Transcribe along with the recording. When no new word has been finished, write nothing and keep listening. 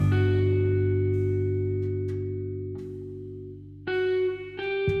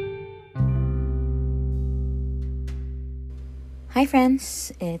Hi,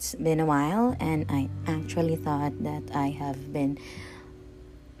 friends. It's been a while, and I actually thought that I have been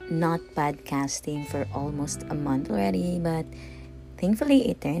not podcasting for almost a month already, but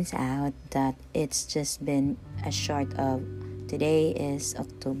thankfully, it turns out that it's just been a short of today is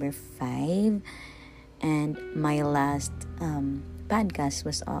October 5, and my last podcast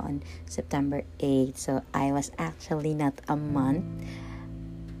was on September 8, so I was actually not a month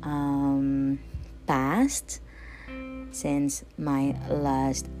past since my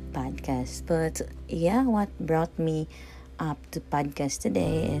last podcast. But yeah, what brought me up to podcast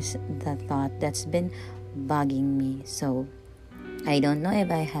today is the thought that's been bugging me. So I don't know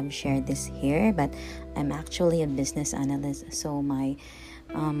if I have shared this here, but I'm actually a business analyst. So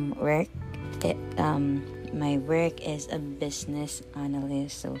work, it, my work is a business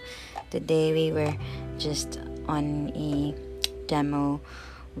analyst. So today we were just on a demo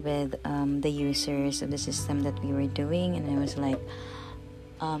with the users of the system that we were doing, and I was like,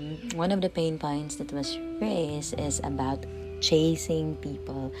 one of the pain points that was raised is about chasing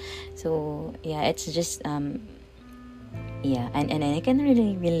people. So yeah, it's just and I can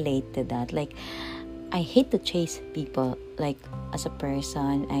really relate to that. Like, I hate to chase people. Like, as a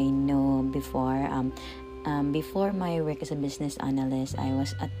person, I know before my work as a business analyst, I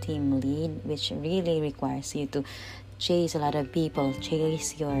was a team lead, which really requires you to chase a lot of people,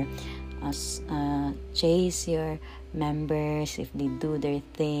 chase your members if they do their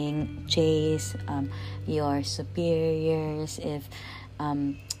thing, chase your superiors if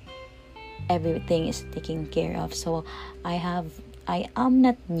everything is taken care of. So I am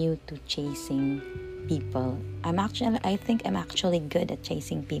not new to chasing people. I think I'm actually good at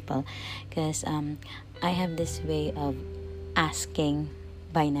chasing people, because I have this way of asking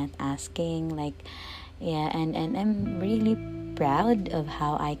by not asking. Like, yeah, and I'm really proud of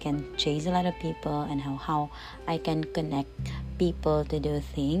how I can chase a lot of people, and how I can connect people to do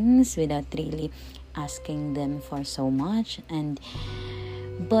things without really asking them for so much.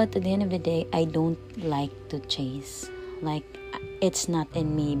 But at the end of the day, I don't like to chase. Like, it's not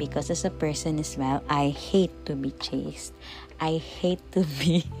in me, because as a person as well, I hate to be chased. I hate to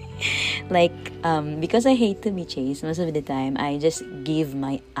be because I hate to be chased. Most of the time, I just give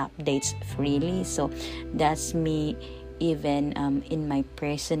my updates freely. So that's me, even in my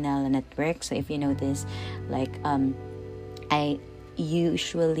personal network. So if you notice, like I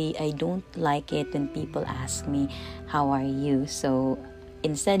don't like it when people ask me, "How are you?" So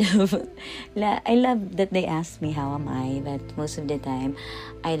instead of I love that they ask me how am I, but most of the time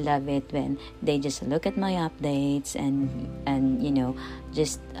I love it when they just look at my updates and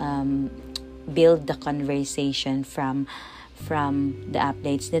just build the conversation from the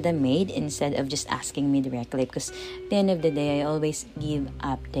updates that I made, instead of just asking me directly, because at the end of the day I always give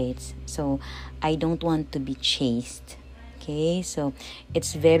updates. So I don't want to be chased. Okay, so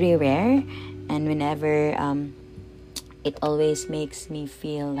it's very rare, and whenever it always makes me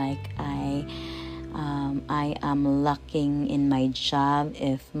feel like I am lacking in my job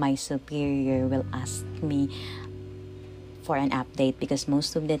if my superior will ask me for an update, because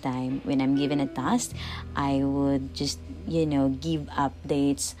most of the time when I'm given a task, I would just give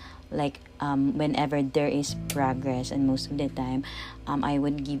updates like whenever there is progress, and most of the time I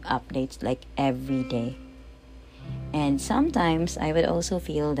would give updates like every day. And sometimes I would also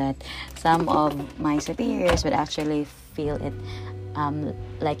feel that some of my superiors would actually feel it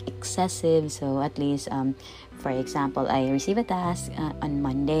like excessive. So at least, for example, I receive a task on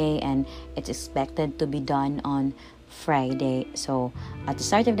Monday, and it's expected to be done on Friday. So at the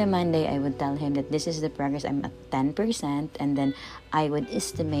start of the Monday, I would tell him that this is the progress. I'm at 10%, and then I would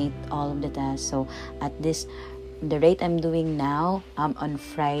estimate all of the tasks. So at the rate I'm doing now, on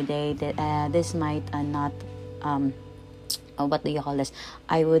Friday, that this might not what do you call this?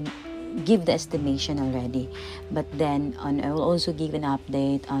 I would give the estimation already, but then I will also give an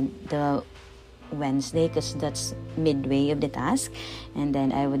update on the Wednesday, because that's midway of the task, and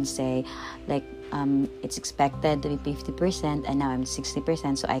then I would say like it's expected to be 50%, and now I'm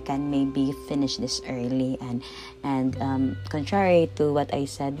 60%, so I can maybe finish this early, and contrary to what I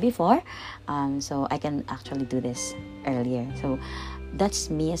said before, so I can actually do this earlier. So that's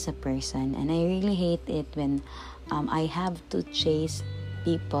me as a person, and I really hate it when I have to chase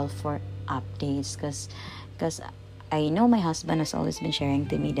people for updates, because I know my husband has always been sharing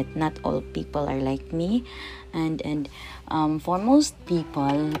to me that not all people are like me, and for most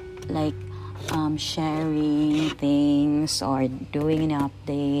people, like sharing things or doing an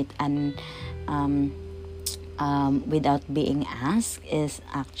update and without being asked is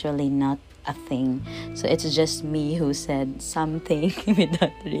actually not a thing. So it's just me who said something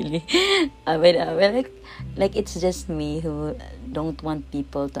without really like it's just me who don't want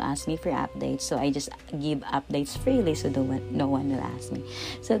people to ask me for updates, so I just give updates freely, so no one will ask me.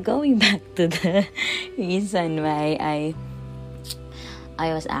 So going back to the reason why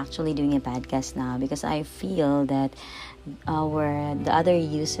I was actually doing a podcast now, because I feel that the other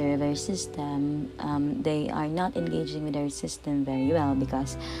user of our system, they are not engaging with our system very well,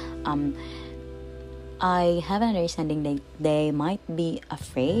 because I have an understanding that they might be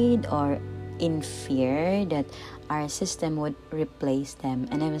afraid or in fear that our system would replace them.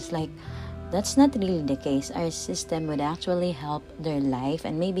 And I was like, that's not really the case. Our system would actually help their life,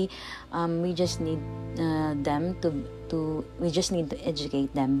 and maybe we just need them to we just need to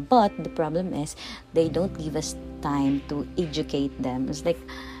educate them. But the problem is they don't give us time to educate them. It's like,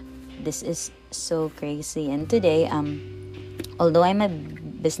 this is so crazy. And today, although I'm a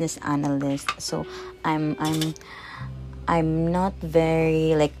business analyst, so I'm not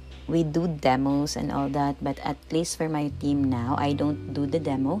very like, we do demos and all that, but at least for my team now, I don't do the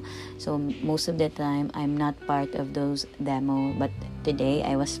demo. So most of the time, I'm not part of those demo. But today,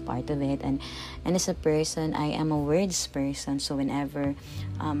 I was part of it. And as a person, I am a words person. So whenever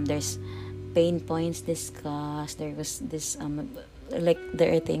there's pain points discussed, there was this like,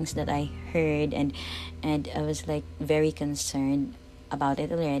 there are things that I heard, and I was like very concerned about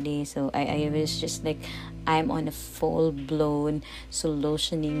it already. So I was just like, I'm on a full-blown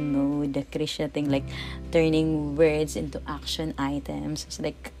solutioning mode, the Krisha thing, like turning words into action items. It's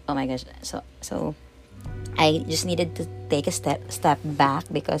like, oh my gosh. So I just needed to take a step back,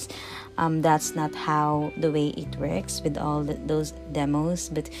 because that's not how the way it works with all those demos.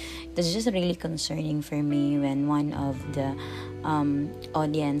 But it was just really concerning for me when one of the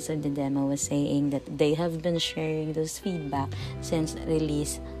audience of the demo was saying that they have been sharing those feedback since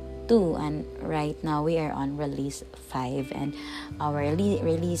release 2, and right now we are on release 5, and our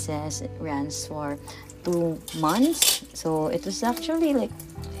releases runs for 2 months. So it was actually like,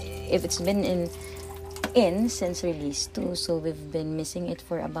 if it's been in since release 2, so we've been missing it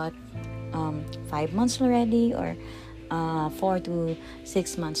for about 5 months already, or 4 to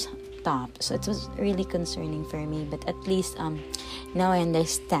 6 months top. So it was really concerning for me, but at least now I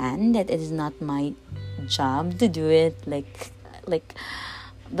understand that it is not my job to do it, like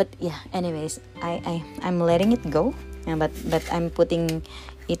but yeah, anyways, I'm letting it go, but I'm putting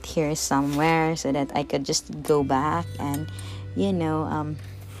it here somewhere so that I could just go back and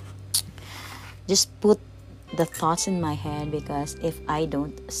just put the thoughts in my head, because if I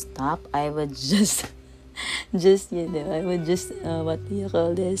don't stop, I would just I would just what do you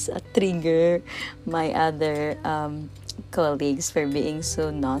call this, trigger my other colleagues for being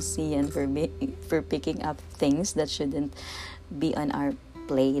so nosy and for picking up things that shouldn't be on our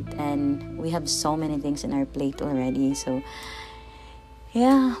plate. And we have so many things in our plate already. So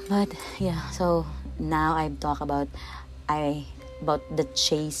so now I've talked about the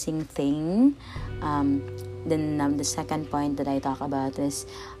chasing thing. Then the second point that I talk about is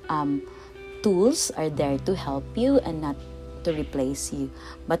tools are there to help you and not to replace you.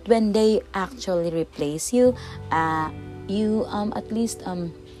 But when they actually replace you, you at least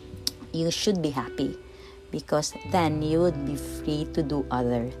you should be happy, because then you would be free to do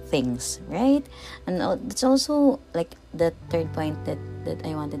other things, right? And it's also like the third point that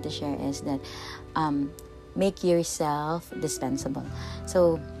I wanted to share is that make yourself dispensable.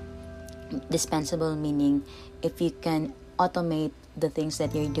 So dispensable meaning, if you can automate the things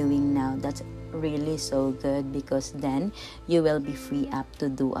that you're doing now, that's really so good, because then you will be free up to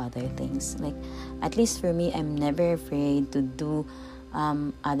do other things. Like, at least for me, I'm never afraid to do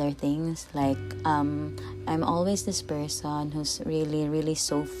other things. Like I'm always this person who's really, really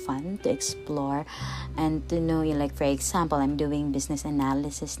so fun to explore and to know. Like, for example, I'm doing business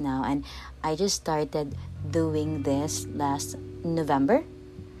analysis now, and I just started doing this last November,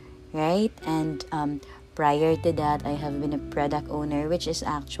 right? And prior to that, I have been a product owner, which is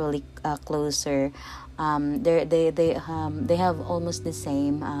actually closer. They have almost the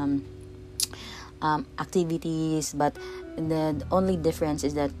same activities, but the only difference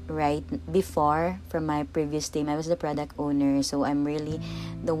is that right before, from my previous team, I was the product owner, so I'm really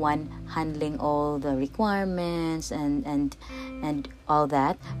the one handling all the requirements and all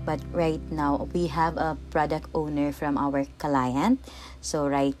that. But right now we have a product owner from our client, so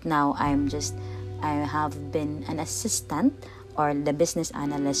right now I have been an assistant or the business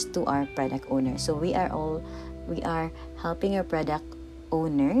analyst to our product owner. So we are helping our product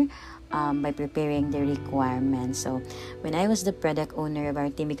owner by preparing the requirements. So when I was the product owner of our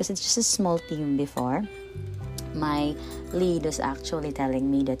team, because it's just a small team before, my lead was actually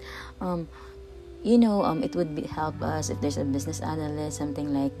telling me that it would help us if there's a business analyst,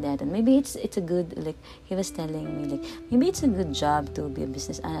 something like that. And maybe it's a good, like he was telling me, like maybe it's a good job to be a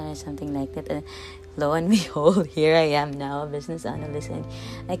business analyst, something like that. And lo and behold, here I am now, a business analyst, and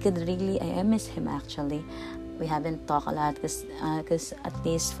I miss him actually. We haven't talked a lot because at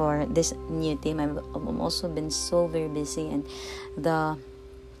least for this new team, I've also been so very busy, and the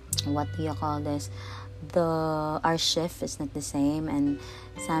what do you call this? Our shift is not the same, and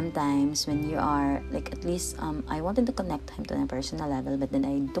sometimes when you are like, at least I wanted to connect him to a personal level, but then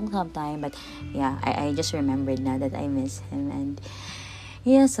I don't have time. But yeah, I just remembered now that I miss him. And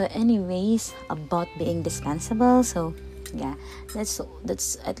yeah, so anyways, about being dispensable, so yeah, that's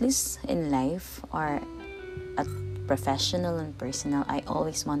at least in life or at professional and personal, I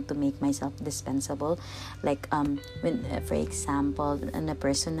always want to make myself dispensable. Like when for example, on a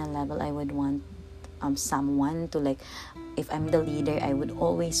personal level, I would want someone to, like, if I'm the leader, I would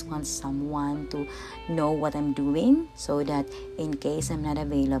always want someone to know what I'm doing, so that in case I'm not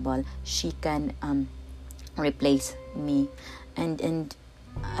available, she can replace me. And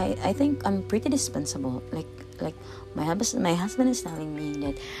I think I'm pretty dispensable. Like my husband is telling me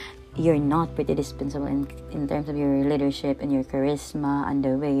that you're not pretty dispensable in terms of your leadership and your charisma and the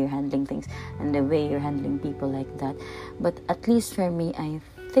way you're handling things and the way you're handling people, like that. But at least for me, I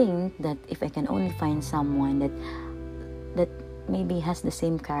think that if I can only find someone that maybe has the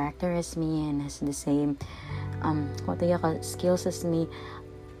same character as me and has the same skills as me,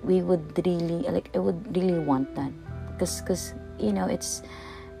 we would really, like, I would really want that, because it's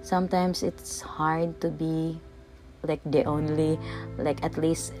sometimes it's hard to be like the only, like, at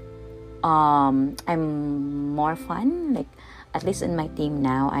least I'm more fun, like at least in my team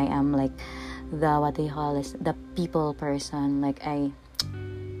now I am like the people person. Like I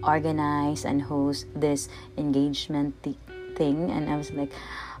organize and host this engagement thing, and I was like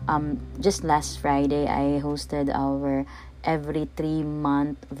just last Friday I hosted our every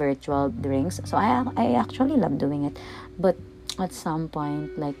 3-month virtual drinks. So I actually love doing it, but at some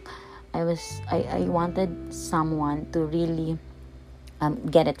point, like I wanted someone to really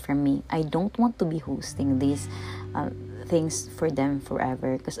get it from me. I don't want to be hosting these things for them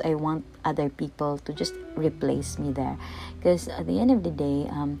forever, because I want other people to just replace me there, because at the end of the day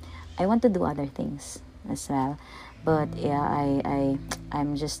I want to do other things as well. But yeah,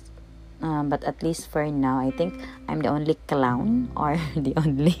 I'm just but at least for now, I think I'm the only clown, or the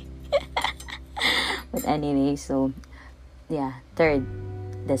only but anyway, so yeah, third,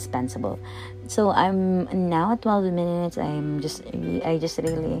 dispensable. So I'm now at 12 minutes. I just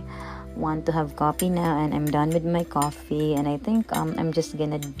really want to have coffee now, and I'm done with my coffee, and I think I'm just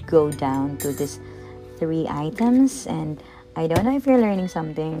gonna go down to these 3 items. And I don't know if you're learning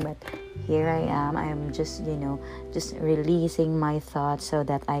something, but here I am. I'm just just releasing my thoughts so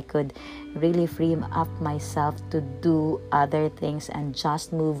that I could really free up myself to do other things and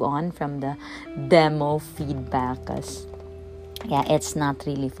just move on from the demo feedback, because yeah, it's not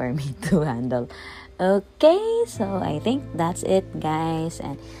really for me to handle. Okay, so I think that's it, guys,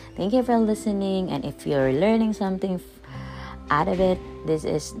 and thank you for listening. And if you're learning something out of it, this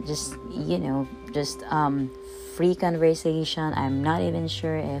is just just free conversation. I'm not even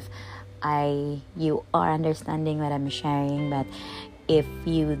sure if you are understanding what I'm sharing, but if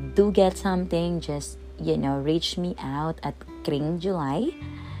you do get something, just reach me out at Kring July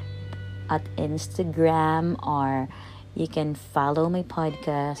at Instagram, or you can follow my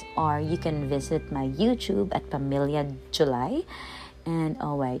podcast, or you can visit my YouTube at Pamilya July. And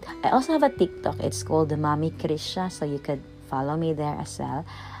oh wait, I also have a TikTok. It's called the Mommy Krisha, so you could follow me there as well.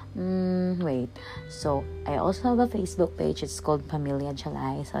 So I also have a Facebook page. It's called Pamilya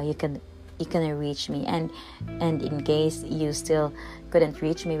July, so you can reach me. And in case you still couldn't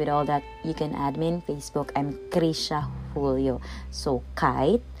reach me with all that, you can add me in Facebook. I'm Krisha Julio. So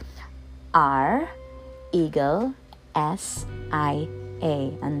Kite, R, Eagle,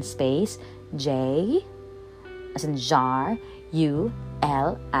 S-I-A, and space J as in jar,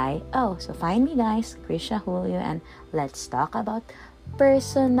 U-L-I-O. So find me, guys, Krisha Julio, and let's talk about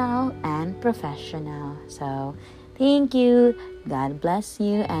personal and professional. So thank you, God bless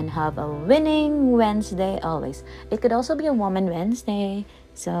you, and have a winning Wednesday always. It could also be a Woman Wednesday.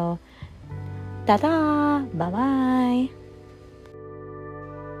 So ta-ta, bye-bye.